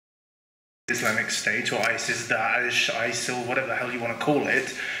Islamic State or ISIS, Daesh, ISIL, whatever the hell you want to call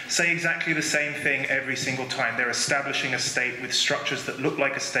it, say exactly the same thing every single time. They're establishing a state with structures that look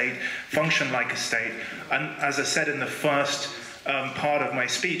like a state, function like a state, and as I said in the first part of my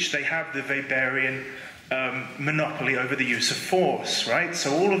speech, they have the Weberian monopoly over the use of force, right?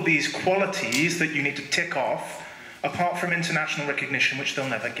 So all of these qualities that you need to tick off, apart from international recognition, which they'll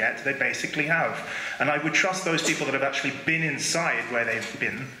never get, they basically have. And I would trust those people that have actually been inside where they've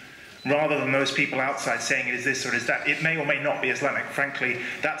been, rather than those people outside saying it is this or is that. It may or may not be Islamic. Frankly,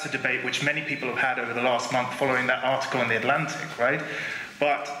 that's a debate which many people have had over the last month following that article in The Atlantic, right?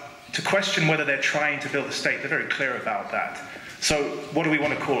 But to question whether they're trying to build a state, they're very clear about that. So what do we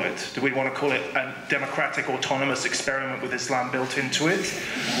want to call it? Do we want to call it a democratic autonomous experiment with Islam built into it?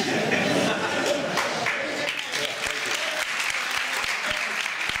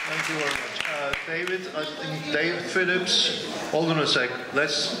 Thank you very much. David, I think David Phillips, hold on a sec.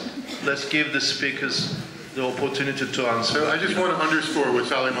 Let's give the speakers the opportunity to answer. So I just want to underscore what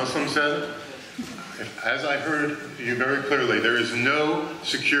Salih Muslim said. As I heard you very clearly, there is no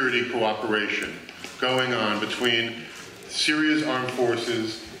security cooperation going on between Syria's armed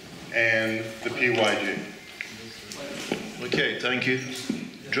forces and the PYG. Okay, thank you.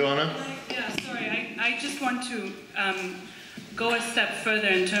 Johanna? Yeah, sorry, I just want to go a step further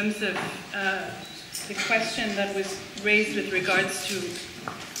in terms of the question that was raised with regards to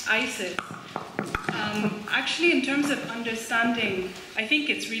ISIS. Actually, in terms of understanding, I think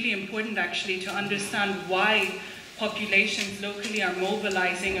it's really important actually to understand why populations locally are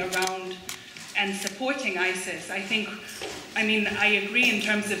mobilizing around and supporting ISIS. I agree in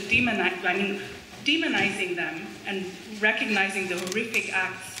terms of demonizing them and recognizing the horrific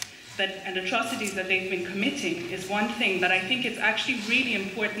acts and atrocities that they've been committing is one thing, but I think it's actually really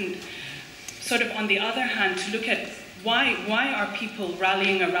important, sort of on the other hand, to look at why are people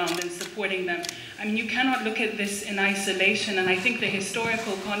rallying around and supporting them. I mean, you cannot look at this in isolation, and I think the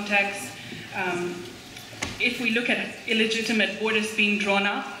historical context, if we look at illegitimate borders being drawn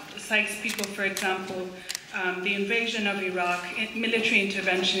up, Sykes people, for example, the invasion of Iraq, military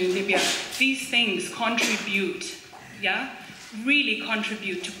intervention in Libya, these things contribute, really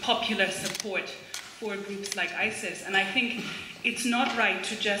contribute to popular support for groups like ISIS. And I think it's not right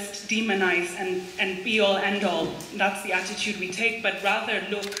to just demonize and be all end all. That's the attitude we take, but rather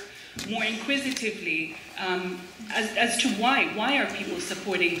look more inquisitively as to why are people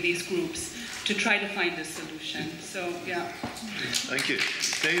supporting these groups to try to find a solution. So, yeah. Thank you.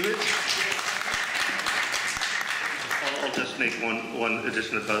 David? I'll just make one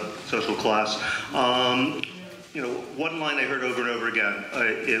addition about social class. One line I heard over and over again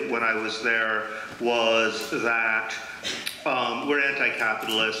when I was there was that we're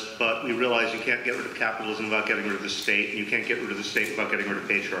anti-capitalist, but we realize you can't get rid of capitalism without getting rid of the state, and you can't get rid of the state without getting rid of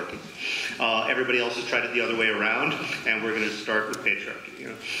patriarchy. Everybody else has tried it the other way around, and we're going to start with patriarchy.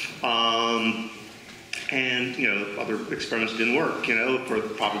 And other experiments didn't work,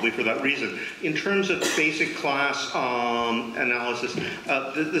 probably for that reason. In terms of basic class analysis,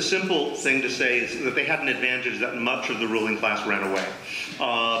 the simple thing to say is that they had an advantage that much of the ruling class ran away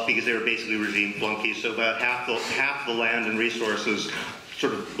because they were basically regime flunkies. So about half the land and resources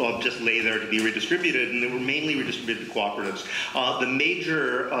sort of just lay there to be redistributed, and they were mainly redistributed to cooperatives. The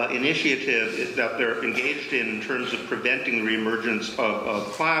major initiative that they're engaged in terms of preventing the reemergence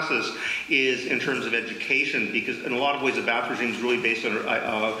of classes is in terms of education, because in a lot of ways the Ba'ath regime is really based on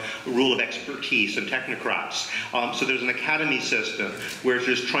a rule of expertise and technocrats. So there's an academy system where it's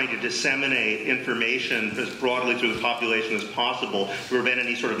just trying to disseminate information as broadly through the population as possible to prevent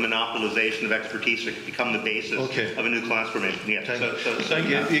any sort of monopolization of expertise that could become the basis of a new class formation. Yeah. Thank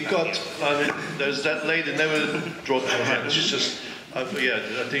you. You got, there's that lady never dropped her hand. She's just, I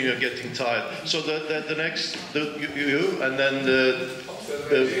think you're getting tired. So the next, you, and then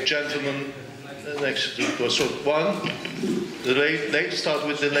the gentleman next to go. So one, the lady, start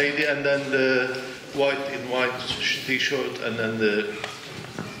with the lady, and then the white t-shirt, and then the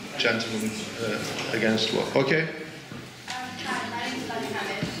gentleman against what? Okay. Hi, my name is Salih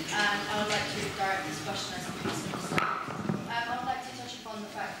Muslim, and I would like to direct this question as a Muslim. I would like to touch upon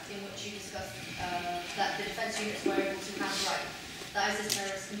the fact in which you discussed that the defence units were able to counter the ISIS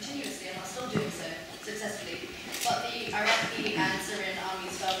terrorists continuously and are still doing so successfully, but the Iraqi and Syrian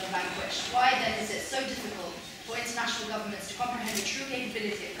armies failed and vanquished. Why then is it so difficult for international governments to comprehend the true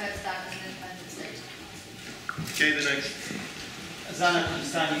capability of Kurdistan as an independent state? Okay, the next. Zana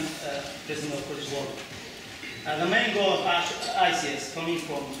Kurdistani, President of Kurdish World. The main goal of ISIS coming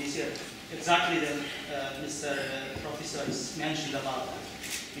from this year, exactly the Mr. Professor mentioned about that.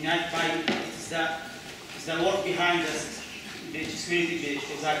 United by is the work behind us the security base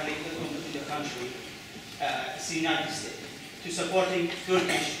exactly in the country, it's the United States, to supporting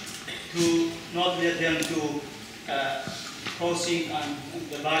Turkish, to not let them to crossing on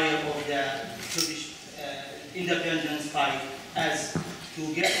the barrier of the Kurdish independence fight as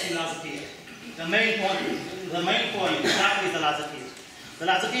to get to Lazatiya. The main point exactly is the Lazatiya. The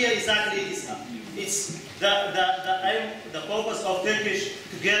Lazatiya exactly is it's the purpose of Turkish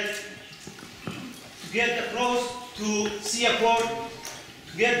to get across to see a port,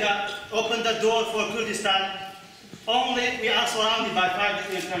 to open the door for Kurdistan. Only we are surrounded by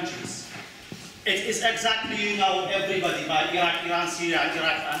 5 different countries. It is exactly, everybody, by Iraq, Iran, Syria,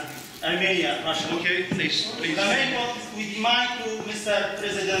 Iraq, and Armenia, Russia. Okay, please. The main point we demand to Mr.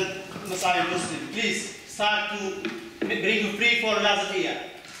 President Salih Muslim, please start to bring free for Lazatiya.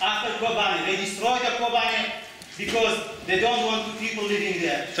 After Kobani, they destroyed the Kobani because they don't want people living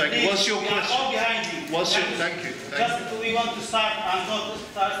there. Thank you. What's your question? All behind you. Thank you. We want to start and not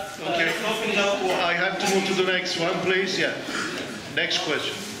start opening the war. I have to move to the next one, please. Yeah. Next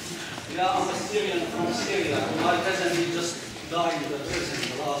question. Yeah, I'm a Syrian from Syria. My cousin just died in the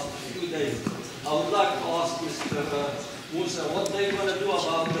prison the last 2 days. I would like to ask Mr. Musa what they want to do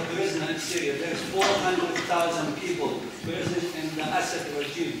about the prison in Syria. There's 400,000 people prisoned in the Assad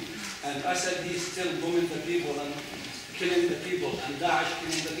regime. And Assad is still bombing the people and killing the people, and Daesh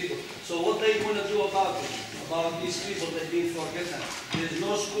killing the people. So what they want to do about it, about these people that have been forgotten? There's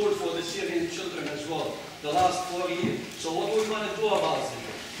no school for the Syrian children as well, the last 4 years. So what we want to do about it?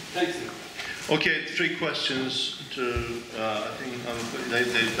 Thank you. Okay, 3 questions to, I think they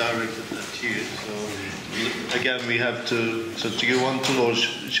directed at you. So again, we have to, so do you want to, or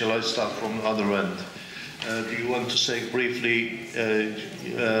shall I start from the other end? Do you want to say briefly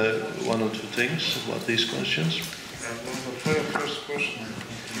 1 or 2 things about these questions? The first question.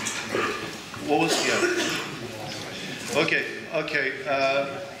 What was, yeah. Okay,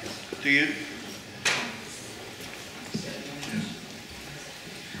 do you?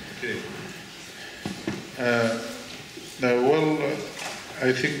 Okay.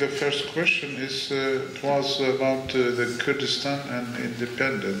 I think the first question is it was about the Kurdistan and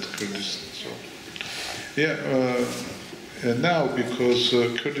independent Kurdistan. So, now because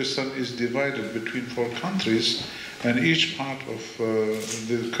Kurdistan is divided between 4 countries, and each part of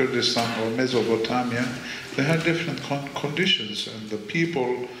the Kurdistan or Mesopotamia, they have different conditions, and the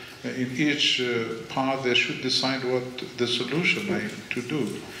people in each part, they should decide what the solution is to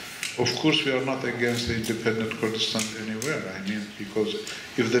do. Of course, we are not against the independent Kurdistan anywhere, because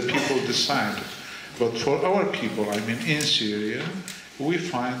if the people decide. But for our people, in Syria, we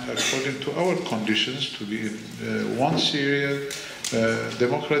find, according to our conditions, to be one Syria,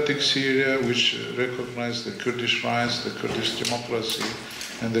 democratic Syria, which recognize the Kurdish rights, the Kurdish democracy,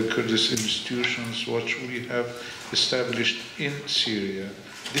 and the Kurdish institutions, which we have established in Syria.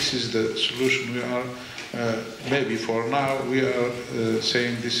 This is the solution we are, maybe for now, we are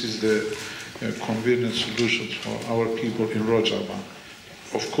saying this is the convenient solution for our people in Rojava.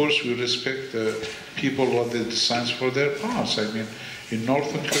 Of course, we respect the people what they decide for their parts. In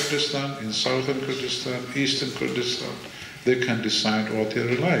northern Kurdistan, in southern Kurdistan, eastern Kurdistan, they can decide what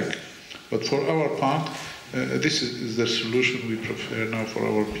they like. But for our part, this is the solution we prefer now for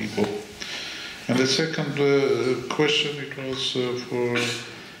our people. And the second question, it was for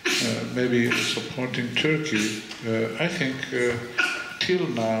maybe supporting Turkey. I think till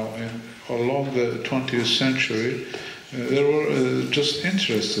now and along the 20th century, there were just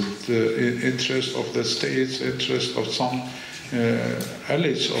interest of the states, interest of some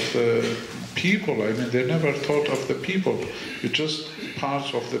elites of the people. They never thought of the people. It's just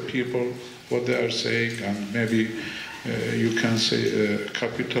parts of the people, what they are saying, and maybe you can say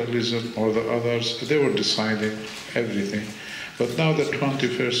capitalism or the others, they were deciding everything. But now the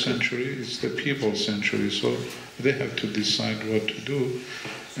 21st century is the people's century, so they have to decide what to do.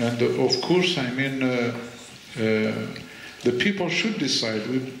 And of course, the people should decide.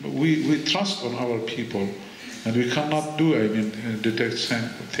 We trust on our people, and we cannot do, detect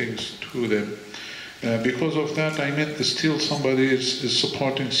things to them. Because of that, still somebody is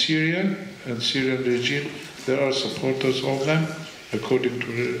supporting Syria and Syrian regime. There are supporters of them, according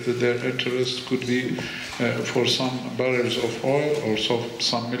to their interest, could be for some barrels of oil or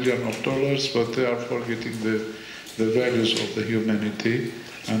some million of dollars, but they are forgetting the values of the humanity.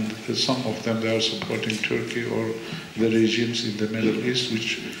 And some of them, they are supporting Turkey or the regimes in the Middle East,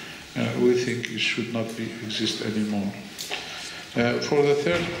 which we think it should not exist anymore. For the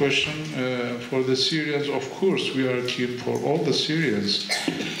third question, for the Syrians, of course, we are keen for all the Syrians.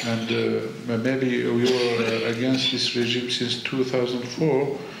 And maybe we were against this regime since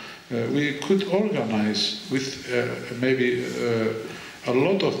 2004. we could organize with maybe a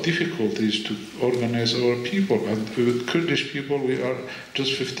lot of difficulties to organize our people. And with Kurdish people, we are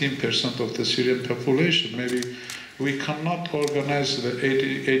just 15% of the Syrian population. Maybe we cannot organize the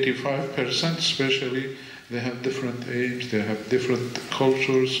 85%, especially they have different age, they have different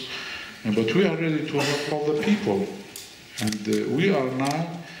cultures, but we are ready to help all the people. And we are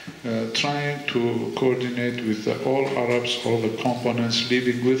now trying to coordinate with all Arabs, all the components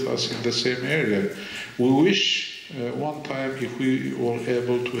living with us in the same area. We wish one time if we were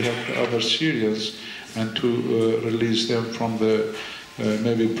able to help the other Syrians and to release them from the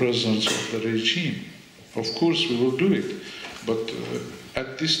maybe presence of the regime. Of course we will do it, but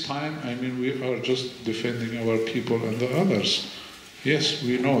at this time, I mean, we are just defending our people and the others. Yes,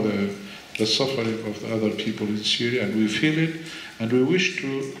 we know the suffering of the other people in Syria, and we feel it, and we wish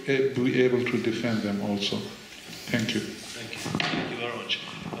to be able to defend them also. Thank you. Thank you. Thank you very much.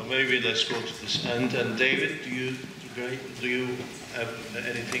 Maybe let's go to this end. And David, do you have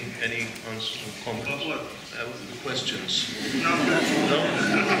anything, any answers or comments? Questions? No. No?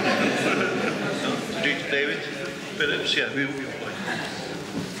 No? David? Phillips? Yeah, we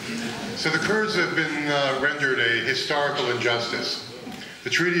So the Kurds have been rendered a historical injustice. The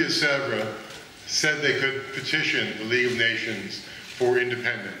Treaty of Sèvres said they could petition the League of Nations for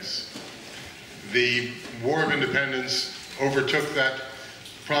independence. The War of Independence overtook that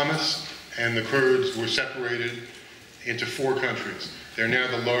promise, and the Kurds were separated into 4 countries. They're now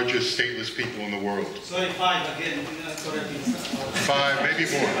the largest stateless people in the world. Sorry, 5 again. 5, maybe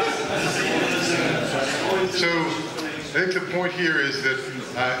more. So I think the point here is that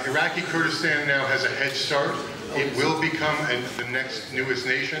Iraqi Kurdistan now has a head start. It will become the next newest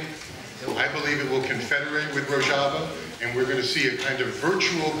nation. I believe it will confederate with Rojava, and we're going to see a kind of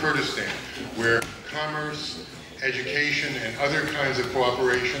virtual Kurdistan where commerce, education, and other kinds of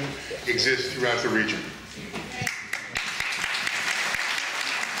cooperation exist throughout the region.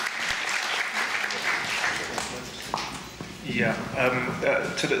 Yeah,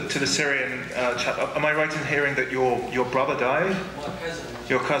 to the Syrian chap. Am I right in hearing that your brother died? My cousin.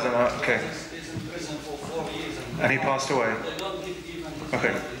 Your cousin, okay. He's in prison for 4 years. And he passed away? They don't give even his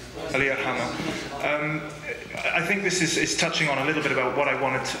Okay. family. I think this is touching on a little bit about what I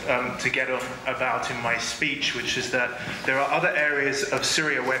wanted to get on about in my speech, which is that there are other areas of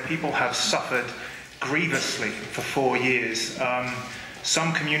Syria where people have suffered grievously for 4 years.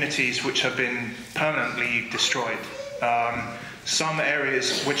 Some communities which have been permanently destroyed. Some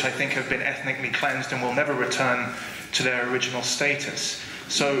areas which I think have been ethnically cleansed and will never return to their original status.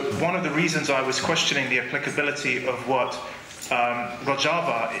 So one of the reasons I was questioning the applicability of what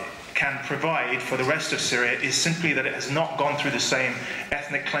Rojava can provide for the rest of Syria is simply that it has not gone through the same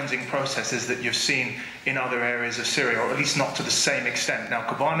ethnic cleansing processes that you've seen in other areas of Syria, or at least not to the same extent. Now,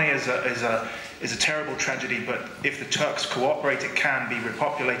 Kobane is a terrible tragedy, but if the Turks cooperate, it can be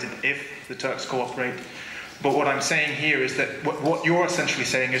repopulated if the Turks cooperate. But what I'm saying here is that what you're essentially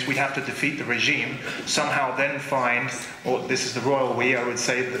saying is we have to defeat the regime, somehow then find, or this is the royal we, I would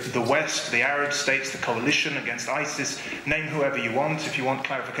say, the West, the Arab states, the coalition against ISIS, name whoever you want, if you want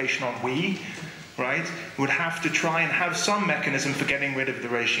clarification on we, right, would have to try and have some mechanism for getting rid of the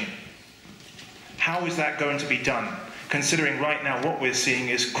regime. How is that going to be done? Considering right now what we're seeing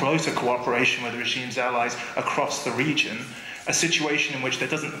is closer cooperation with the regime's allies across the region, a situation in which there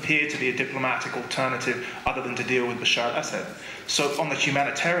doesn't appear to be a diplomatic alternative other than to deal with Bashar al-Assad. So on the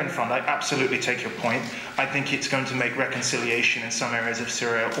humanitarian front, I absolutely take your point. I think it's going to make reconciliation in some areas of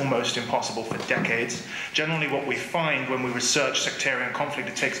Syria almost impossible for decades. Generally what we find when we research sectarian conflict,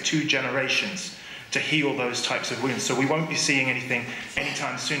 it takes 2 generations to heal those types of wounds. So we won't be seeing anything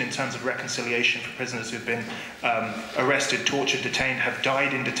anytime soon in terms of reconciliation for prisoners who've been arrested, tortured, detained, have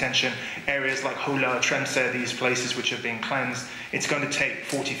died in detention. Areas like Houla, Tremse, these places which have been cleansed, it's going to take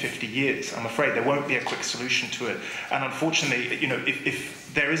 40, 50 years. I'm afraid there won't be a quick solution to it. And unfortunately, you know,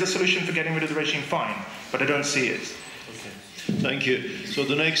 if there is a solution for getting rid of the regime, fine, but I don't see it. Okay. Thank you. So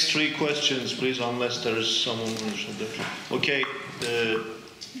the next 3 questions, please, unless there is someone who's there. Okay.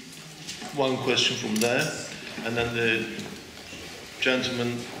 One question from there, and then the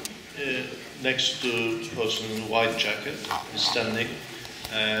gentleman next to the person in the white jacket is standing,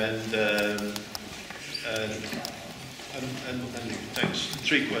 and thanks.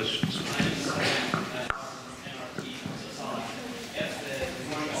 3 questions.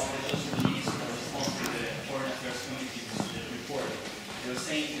 You're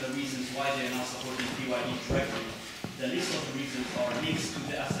saying the reasons why they are not supporting PYD directly. The list of reasons are links to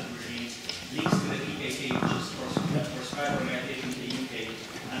the Assad regime, links to the PKK, which is proscribed organization in the UK,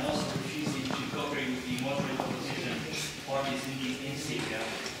 and also refusing to cooperate with the moderate opposition parties in Syria,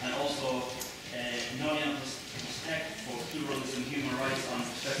 and also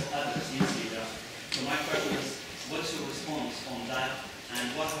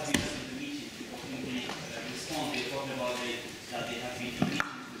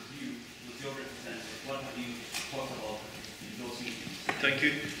Thank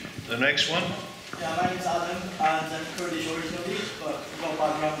you. The next one. Yeah, my name is Adam, and I'm Kurdish originally, but got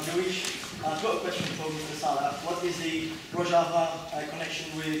background Jewish. I've got a question for Mr. Salih. What is the Rojava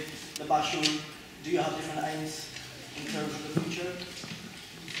connection with the Bashur? Do you have different aims in terms of the future?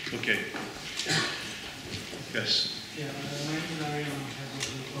 Okay. Yes. Yeah, my name is Larry, I'm head of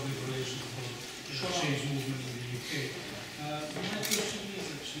the public relations for the change movement in the UK. My question is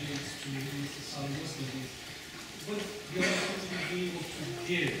actually to Mr. Salih Muslim. What guarantee would be able to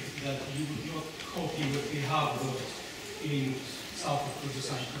give that you would not copy what we have got in south of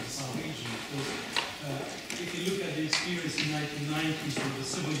Kurdistan region? Because if you look at the experience in the 1990s with the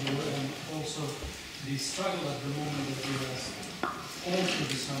civil war and also the struggle at the moment that there is all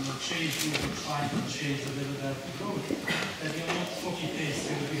Kurdistan or change movement trying to change whatever they have to go, that you're not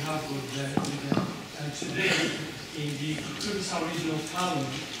copy-pasting what we have got there. And today, in the Kurdistan regional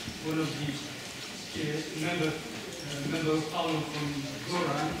parliament, one of the member of parliament from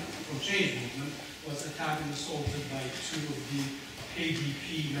Goran, from Change Movement, was attacked and assaulted by two of the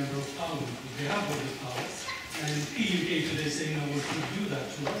KDP member of parliament. They have all the powers. And PUK today saying, no, we should do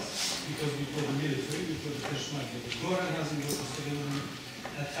that to us because we've got the military, we've got the Peshmerga. But Goran hasn't got the civilian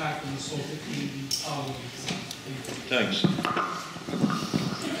attacked and assaulted in the parliament. Thanks.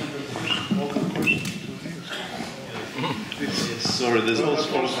 Sorry, there's also the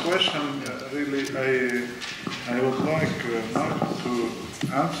first question. Really, I would like Mark to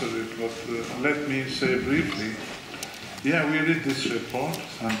answer it, but let me say briefly. Yeah, we read this report,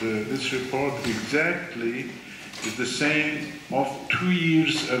 and this report exactly is the same of 2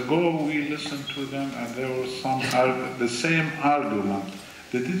 years ago. We listened to them, and there was the same argument.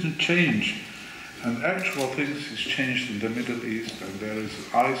 They didn't change. And actual things has changed in the Middle East, and there is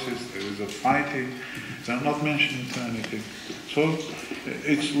ISIS, there is a fighting. They're not mentioning anything. So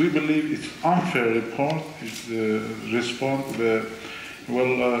we believe it's unfair report. It's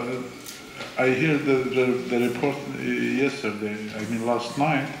I hear the report yesterday, last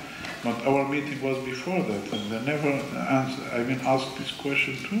night, but our meeting was before that, and they never asked this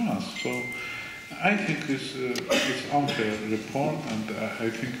question to us. So I think it's unfair report, and I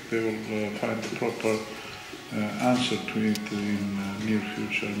think they will find the proper answer to it in near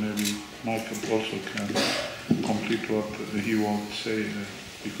future. Maybe Michael also can complete what he wants to say,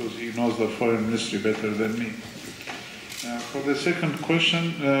 because he knows the foreign ministry better than me. For the second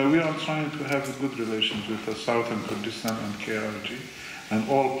question, we are trying to have good relations with the Southern Kurdistan and KRG, and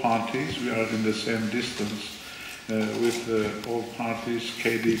all parties. We are in the same distance with all parties,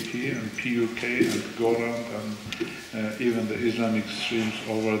 KDP and PUK and Goran and even the Islamic streams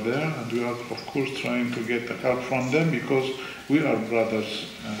over there. And we are, of course, trying to get the help from them because we are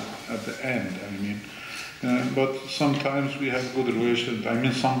brothers at the end, but sometimes we have good relations.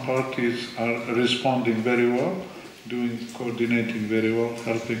 Some parties are responding very well, coordinating very well,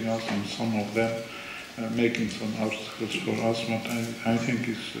 helping us, and some of them making some obstacles for us. But I think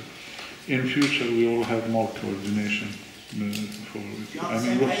it's in future we will have more coordination. Do you have the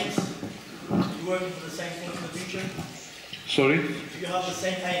same aims? Do you work for the same thing in the future? Sorry? Do you have the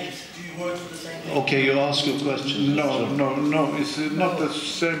same aims? Do you work for the same thing? Okay, you ask your question. No, it's not the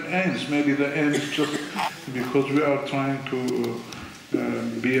same aims. Maybe the aims just because we are trying to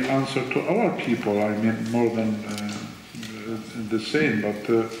be an answer to our people, more than the same,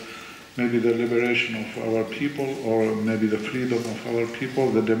 but maybe the liberation of our people, or maybe the freedom of our people,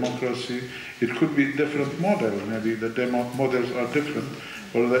 the democracy. It could be different model. Maybe the models are different,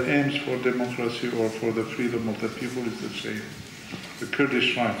 but the aims for democracy or for the freedom of the people is the same. The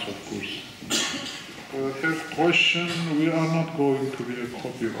Kurdish rights, of course. For the third question, we are not going to be a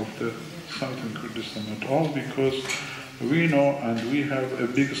copy of the Southern Kurdistan at all, because we know and we have a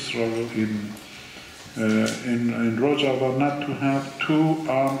big struggle in Rojava not to have two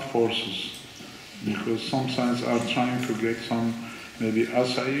armed forces, because some sides are trying to get some maybe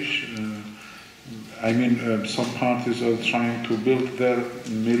Asayish. Some parties are trying to build their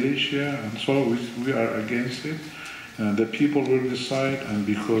militia, and so we are against it. The people will decide, and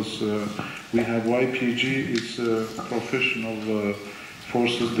because we have YPG, it's professional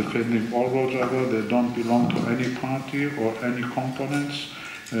forces defending all Rojava. They don't belong to any party or any components.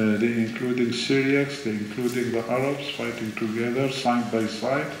 They including Syrians, they including the Arabs fighting together side by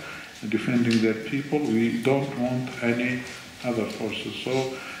side, defending their people. We don't want any other forces.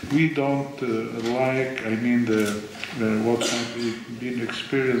 So we don't like, what has been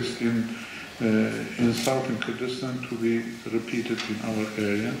experienced in southern Kurdistan to be repeated in our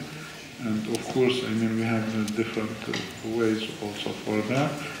area. And of course, we have different ways also for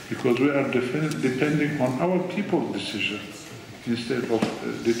that, because we are depending on our people's decision instead of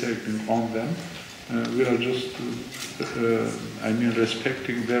detecting on them. We are just, I mean,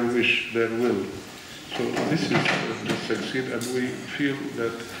 respecting their wish, their will. So this is to succeed, and we feel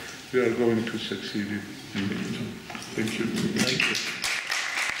that we are going to succeed in it. Thank you. Thank you.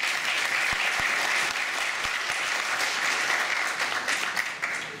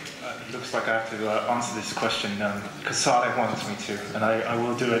 It looks like I have to answer this question because Salih wants me to, and I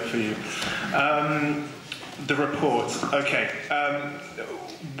will do it for you. The report. Okay.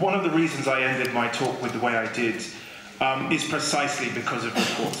 One of the reasons I ended my talk with the way I did is precisely because of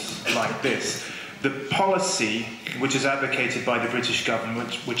reports like this. The policy, which is advocated by the British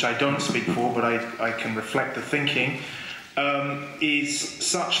government, which I don't speak for, but I can reflect the thinking, is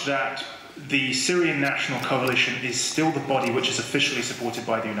such that the Syrian National Coalition is still the body which is officially supported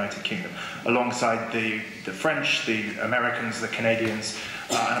by the United Kingdom, alongside the French, the Americans, the Canadians,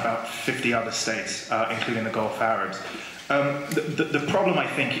 and about 50 other states, including the Gulf Arabs. The problem, I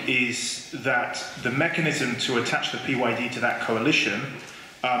think, is that the mechanism to attach the PYD to that coalition,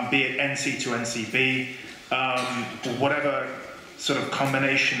 be it NC to NCB, whatever sort of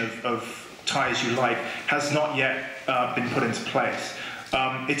combination of ties you like, has not yet been put into place.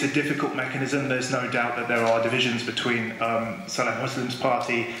 It's a difficult mechanism. There's no doubt that there are divisions between Salih Muslim's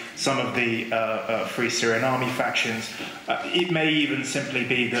party, some of the Free Syrian Army factions. It may even simply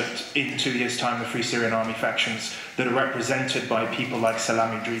be that in 2 years' time, the Free Syrian Army factions that are represented by people like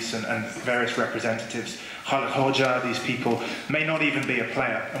Salam Idris and various representatives, Khalid Hoxha, these people, may not even be a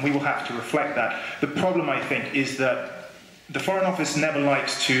player, and we will have to reflect that. The problem, I think, is that the Foreign Office never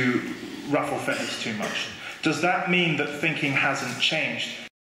likes to ruffle feathers too much. Does that mean that thinking hasn't changed?